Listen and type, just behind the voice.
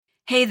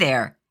Hey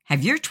there,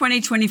 have your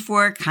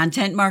 2024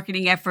 content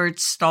marketing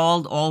efforts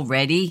stalled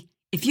already?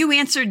 If you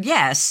answered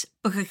yes,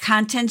 book a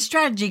content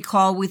strategy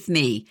call with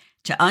me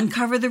to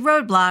uncover the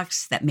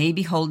roadblocks that may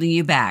be holding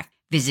you back.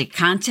 Visit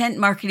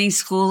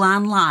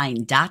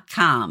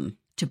contentmarketingschoolonline.com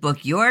to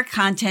book your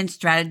content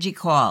strategy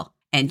call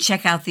and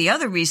check out the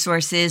other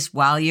resources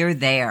while you're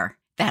there.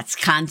 That's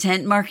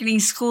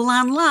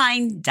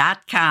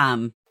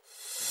contentmarketingschoolonline.com.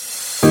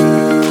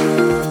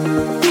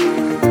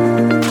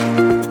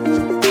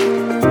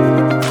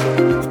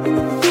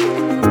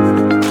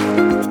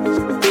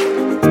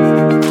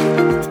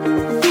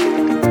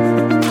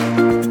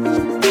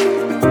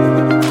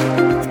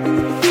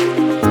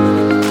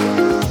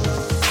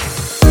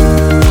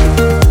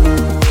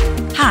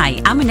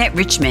 Hi, I'm Annette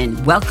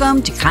Richmond.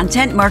 Welcome to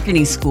Content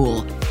Marketing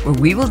School, where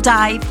we will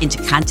dive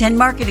into content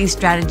marketing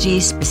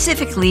strategies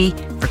specifically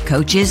for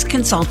coaches,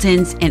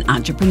 consultants, and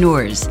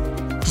entrepreneurs.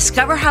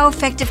 Discover how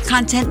effective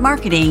content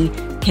marketing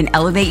can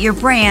elevate your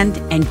brand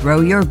and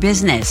grow your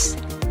business.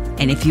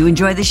 And if you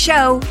enjoy the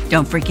show,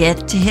 don't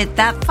forget to hit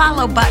that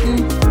follow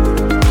button.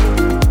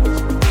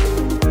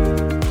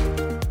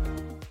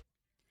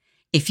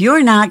 If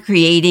you're not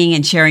creating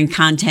and sharing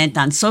content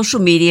on social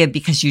media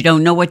because you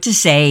don't know what to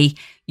say,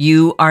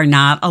 you are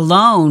not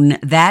alone.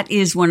 That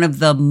is one of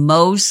the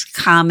most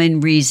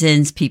common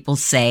reasons people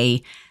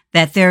say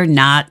that they're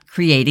not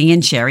creating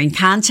and sharing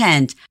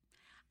content.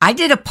 I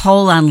did a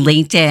poll on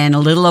LinkedIn a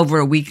little over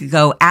a week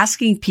ago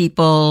asking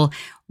people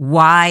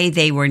why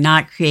they were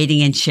not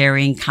creating and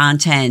sharing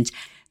content.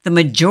 The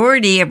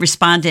majority of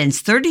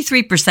respondents,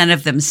 33%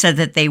 of them, said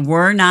that they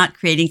were not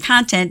creating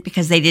content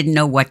because they didn't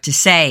know what to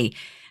say.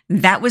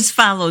 That was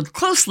followed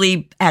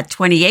closely at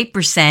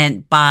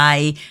 28%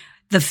 by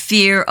the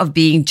fear of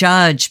being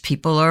judged.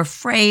 People are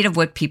afraid of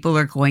what people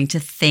are going to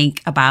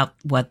think about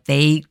what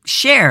they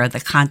share, the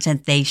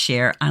content they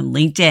share on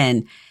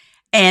LinkedIn.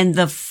 And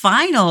the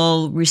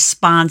final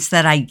response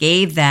that I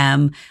gave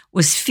them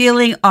was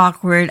feeling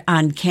awkward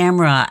on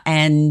camera.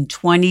 And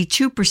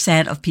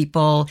 22% of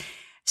people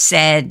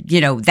said,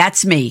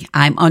 that's me.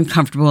 I'm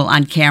uncomfortable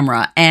on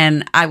camera.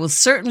 And I will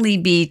certainly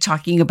be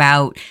talking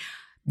about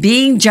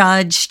being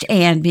judged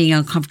and being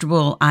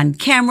uncomfortable on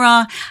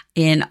camera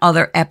in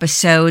other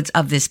episodes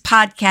of this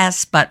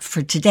podcast. But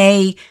for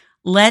today,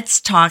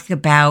 let's talk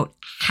about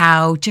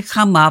how to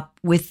come up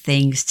with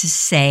things to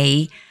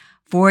say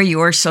for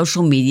your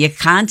social media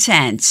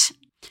content.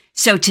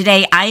 So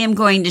today I am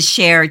going to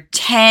share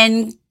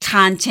 10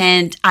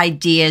 content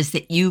ideas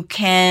that you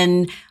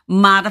can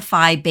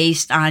modify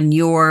based on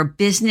your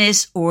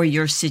business or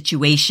your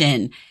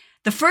situation.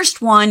 The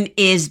first one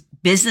is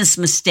business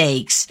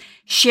mistakes.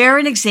 Share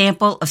an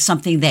example of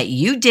something that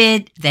you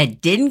did that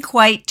didn't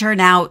quite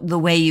turn out the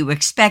way you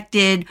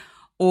expected,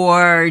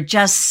 or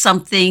just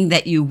something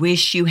that you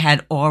wish you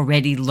had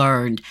already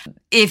learned.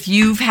 If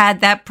you've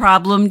had that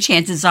problem,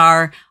 chances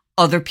are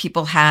other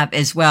people have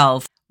as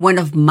well. One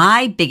of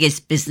my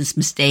biggest business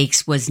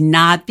mistakes was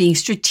not being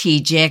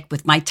strategic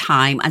with my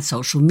time on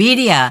social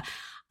media.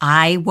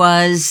 I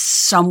was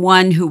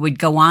someone who would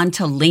go on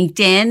to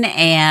LinkedIn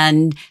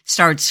and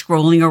start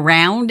scrolling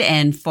around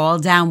and fall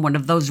down one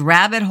of those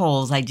rabbit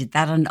holes. I did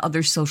that on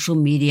other social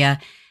media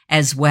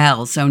as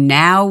well. So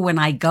now when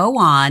I go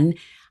on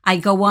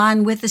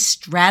with a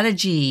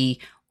strategy.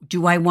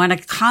 Do I want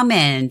to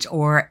comment,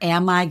 or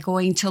am I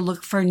going to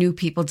look for new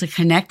people to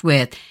connect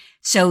with?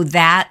 So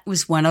that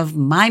was one of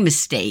my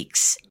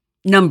mistakes.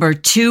 Number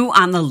 2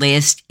 on the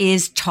list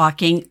is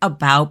talking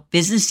about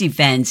business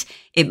events.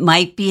 It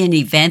might be an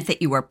event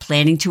that you are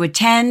planning to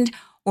attend,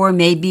 or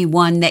maybe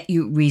one that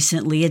you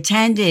recently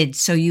attended.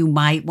 So you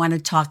might want to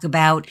talk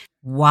about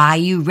why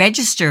you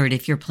registered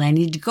if you're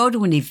planning to go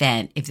to an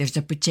event, if there's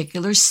a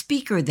particular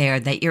speaker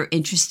there that you're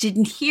interested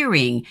in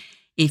hearing.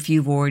 If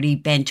you've already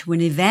been to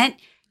an event,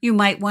 you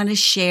might want to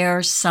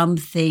share some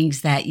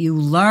things that you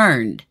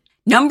learned.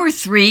 Number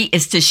 3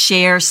 is to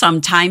share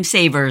some time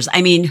savers.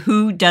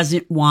 Who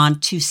doesn't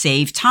want to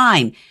save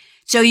time?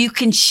 So you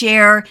can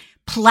share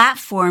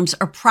platforms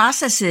or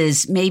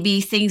processes,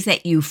 maybe things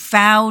that you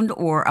found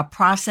or a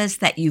process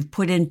that you've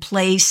put in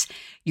place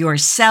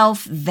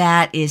yourself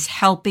that is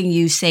helping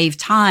you save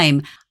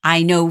time.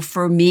 I know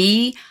for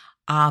me,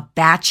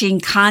 batching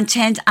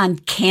content on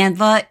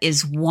Canva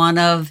is one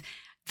of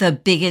the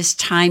biggest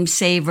time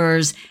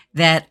savers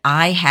that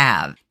I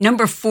have.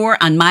 Number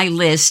 4 on my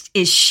list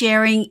is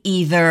sharing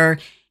either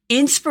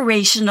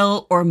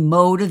inspirational or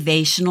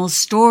motivational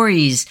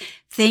stories,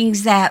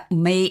 things that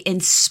may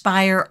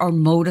inspire or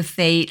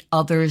motivate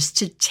others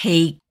to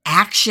take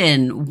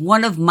action.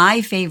 One of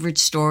my favorite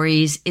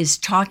stories is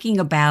talking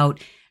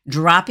about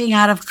dropping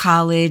out of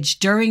college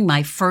during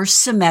my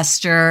first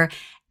semester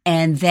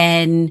and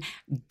then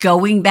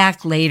going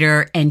back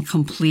later and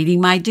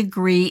completing my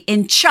degree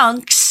in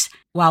chunks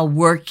while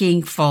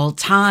working full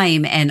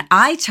time. And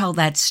I tell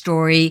that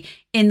story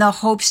in the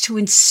hopes to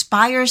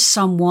inspire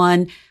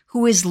someone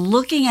who is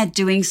looking at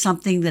doing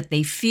something that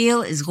they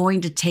feel is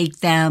going to take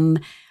them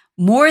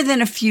more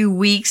than a few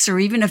weeks or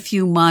even a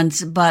few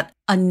months, but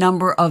a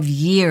number of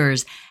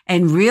years,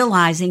 and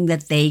realizing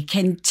that they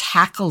can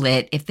tackle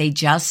it if they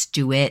just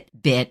do it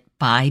bit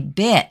by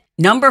bit.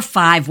 Number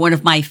 5, one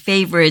of my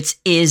favorites,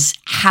 is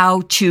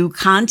how-to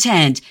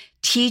content.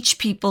 Teach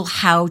people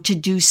how to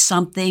do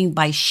something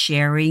by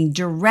sharing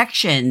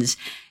directions.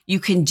 You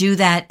can do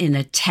that in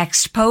a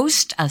text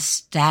post, a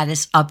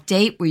status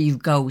update where you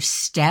go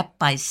step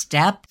by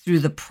step through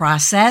the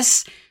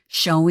process.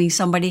 Showing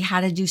somebody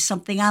how to do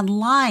something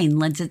online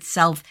lends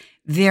itself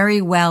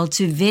very well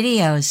to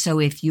videos. So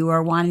if you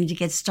are wanting to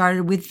get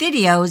started with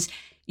videos,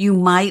 you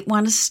might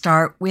want to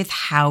start with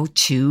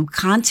how-to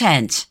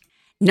content.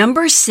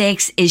 Number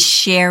 6 is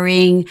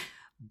sharing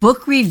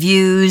book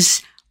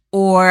reviews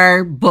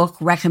or book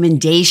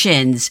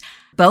recommendations.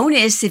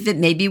 Bonus if it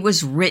maybe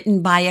was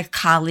written by a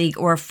colleague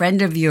or a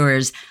friend of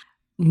yours.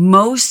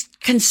 Most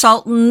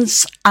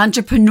consultants,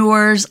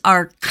 entrepreneurs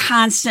are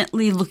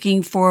constantly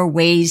looking for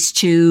ways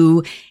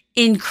to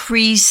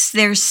increase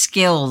their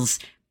skills.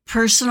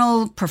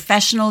 Personal,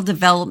 professional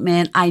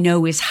development, I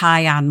know, is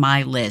high on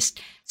my list.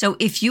 So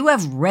if you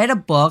have read a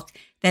book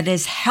that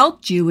has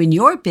helped you in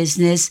your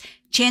business,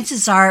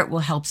 chances are it will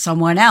help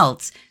someone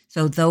else.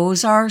 So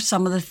those are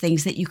some of the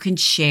things that you can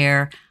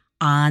share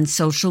on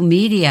social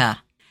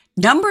media.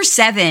 Number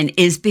 7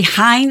 is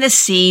behind the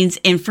scenes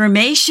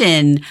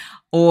information,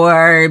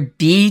 or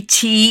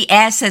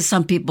BTS, as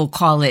some people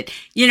call it.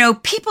 You know,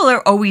 people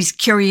are always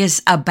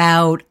curious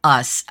about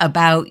us,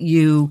 about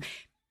you.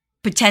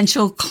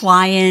 Potential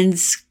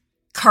clients,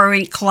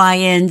 current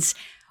clients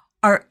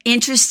are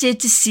interested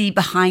to see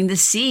behind the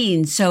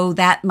scenes. So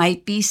that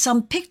might be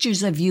some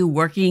pictures of you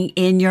working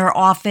in your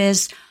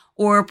office,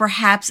 or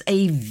perhaps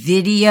a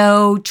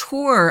video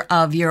tour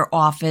of your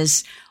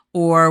office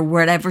or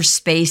whatever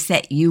space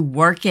that you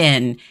work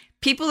in.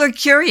 People are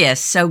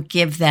curious, so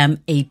give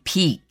them a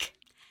peek.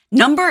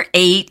 Number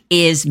 8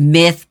 is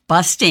myth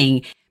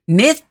busting.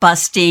 Myth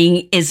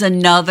busting is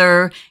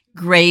another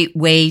great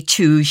way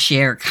to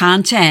share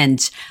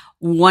content.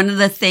 One of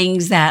the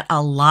things that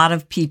a lot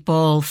of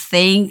people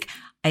think,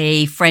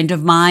 a friend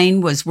of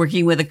mine was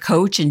working with a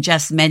coach and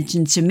just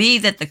mentioned to me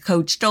that the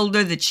coach told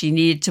her that she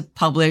needed to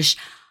publish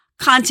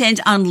content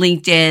on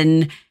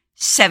LinkedIn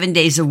 7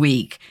 days a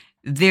week.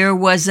 There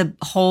was a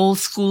whole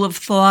school of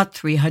thought,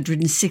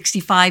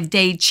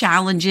 365-day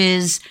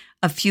challenges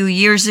a few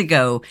years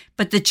ago.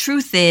 But the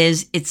truth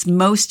is, it's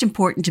most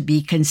important to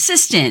be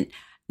consistent,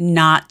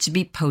 not to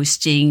be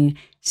posting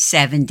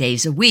 7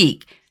 days a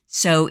week.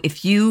 So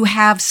if you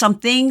have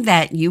something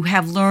that you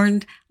have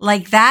learned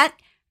like that,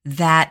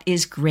 that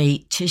is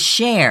great to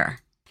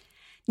share.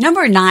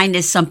 Number 9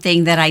 is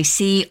something that I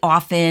see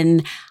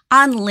often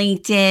on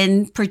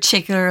LinkedIn,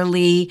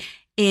 particularly,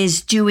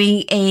 is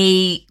doing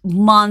a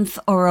month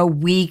or a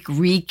week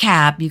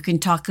recap. You can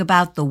talk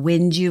about the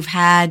wins you've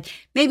had,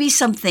 maybe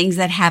some things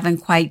that haven't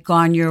quite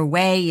gone your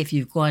way if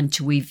you've gone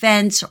to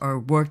events or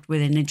worked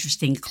with an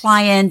interesting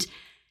client.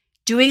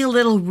 Doing a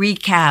little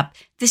recap.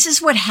 This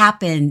is what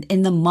happened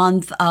in the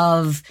month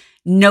of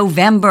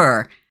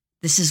November.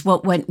 This is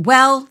what went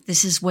well.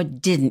 This is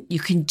what didn't. You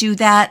can do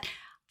that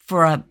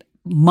for a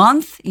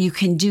month. You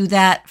can do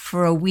that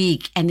for a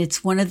week. And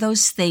it's one of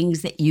those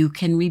things that you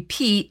can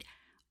repeat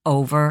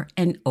over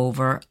and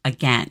over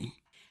again.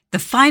 The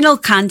final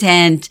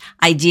content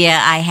idea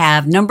I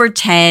have, number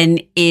 10,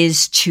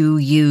 is to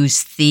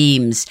use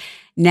themes.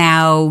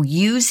 Now,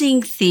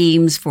 using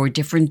themes for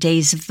different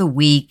days of the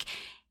week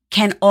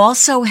can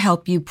also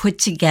help you put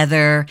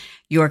together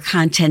your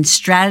content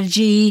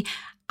strategy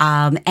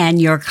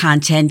and your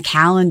content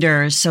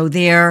calendar. So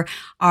there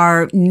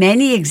are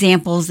many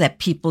examples that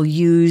people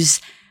use.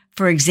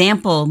 For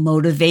example,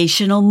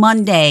 Motivational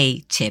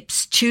Monday,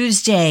 Tips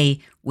Tuesday,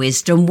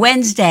 Wisdom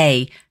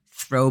Wednesday,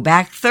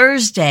 Throwback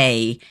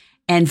Thursday,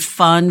 and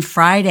Fun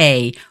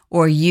Friday.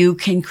 Or you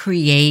can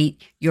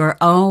create your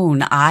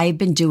own. I've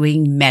been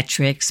doing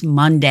Metrics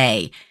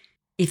Monday.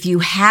 If you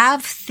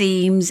have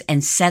themes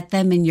and set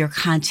them in your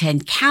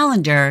content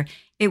calendar,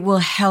 it will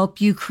help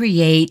you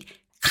create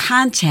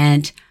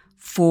content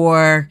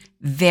for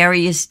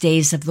various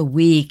days of the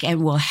week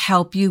and will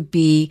help you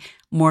be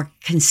more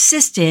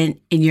consistent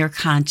in your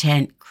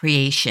content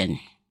creation.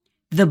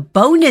 The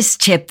bonus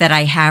tip that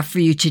I have for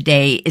you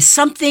today is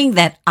something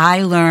that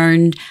I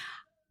learned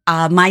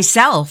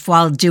myself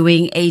while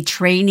doing a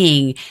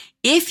training.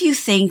 If you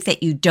think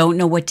that you don't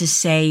know what to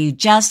say, you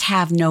just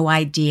have no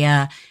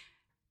idea,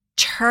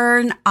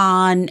 turn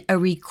on a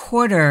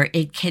recorder.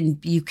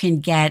 You can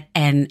get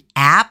an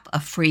app, a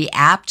free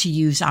app to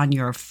use on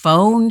your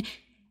phone.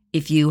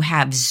 If you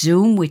have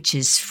Zoom, which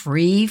is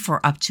free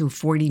for up to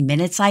 40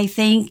 minutes, I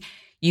think,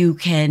 you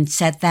can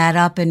set that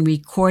up and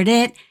record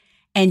it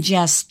and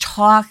just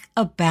talk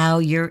about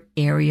your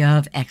area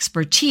of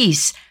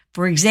expertise.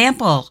 For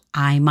example,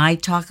 I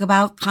might talk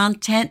about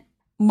content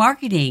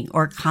marketing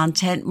or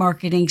content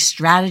marketing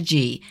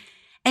strategy,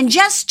 and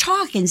just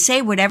talk and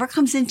say whatever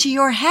comes into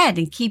your head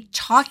and keep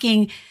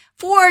talking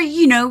for,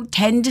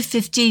 10 to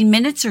 15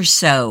 minutes or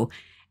so,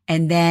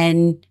 and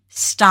then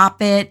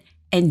stop it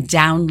and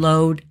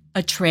download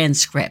a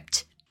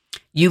transcript.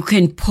 You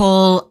can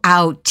pull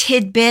out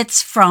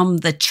tidbits from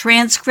the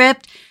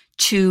transcript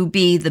to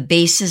be the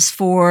basis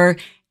for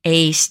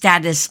a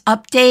status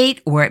update,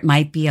 or it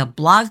might be a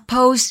blog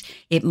post.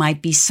 It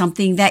might be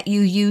something that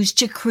you use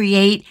to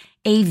create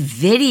a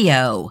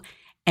video.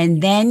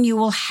 And then you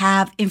will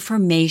have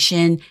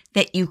information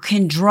that you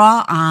can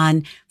draw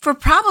on for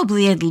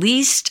probably at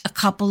least a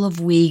couple of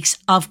weeks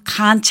of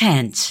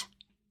content.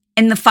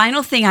 And the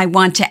final thing I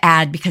want to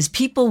add, because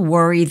people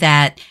worry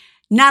that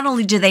not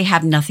only do they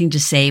have nothing to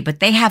say, but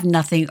they have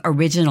nothing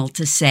original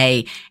to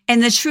say.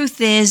 And the truth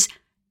is,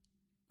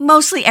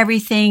 mostly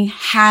everything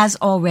has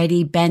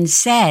already been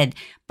said,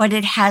 but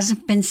it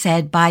hasn't been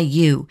said by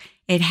you.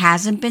 It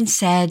hasn't been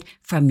said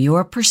from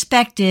your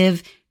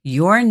perspective,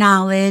 your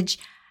knowledge,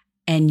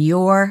 and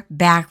your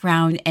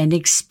background and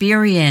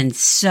experience.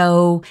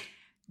 So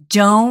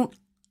don't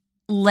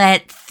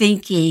let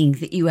thinking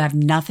that you have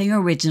nothing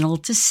original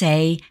to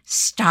say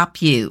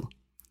stop you.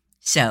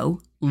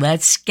 So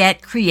let's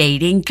get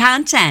creating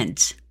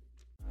content.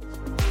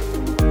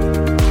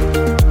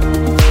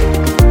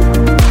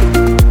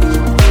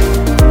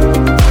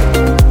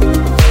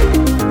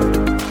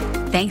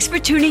 Thanks for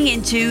tuning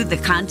into the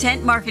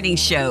Content Marketing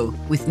Show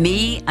with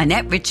me,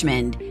 Annette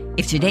Richmond.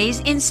 If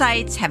today's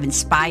insights have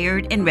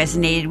inspired and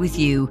resonated with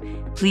you,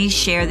 please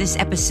share this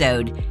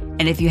episode.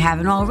 And if you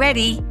haven't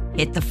already,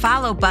 hit the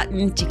follow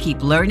button to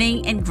keep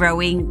learning and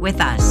growing with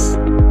us.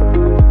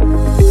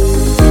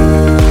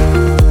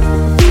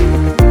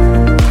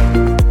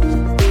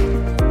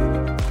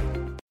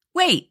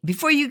 Wait,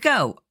 before you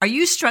go, are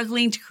you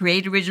struggling to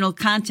create original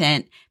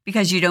content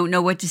because you don't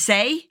know what to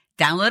say?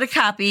 Download a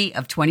copy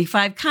of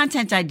 25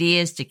 content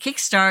ideas to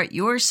kickstart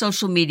your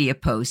social media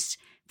posts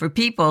for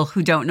people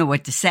who don't know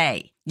what to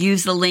say.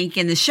 Use the link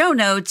in the show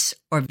notes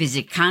or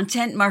visit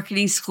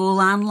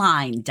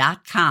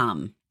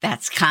contentmarketingschoolonline.com.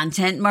 That's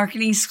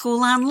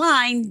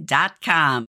contentmarketingschoolonline.com.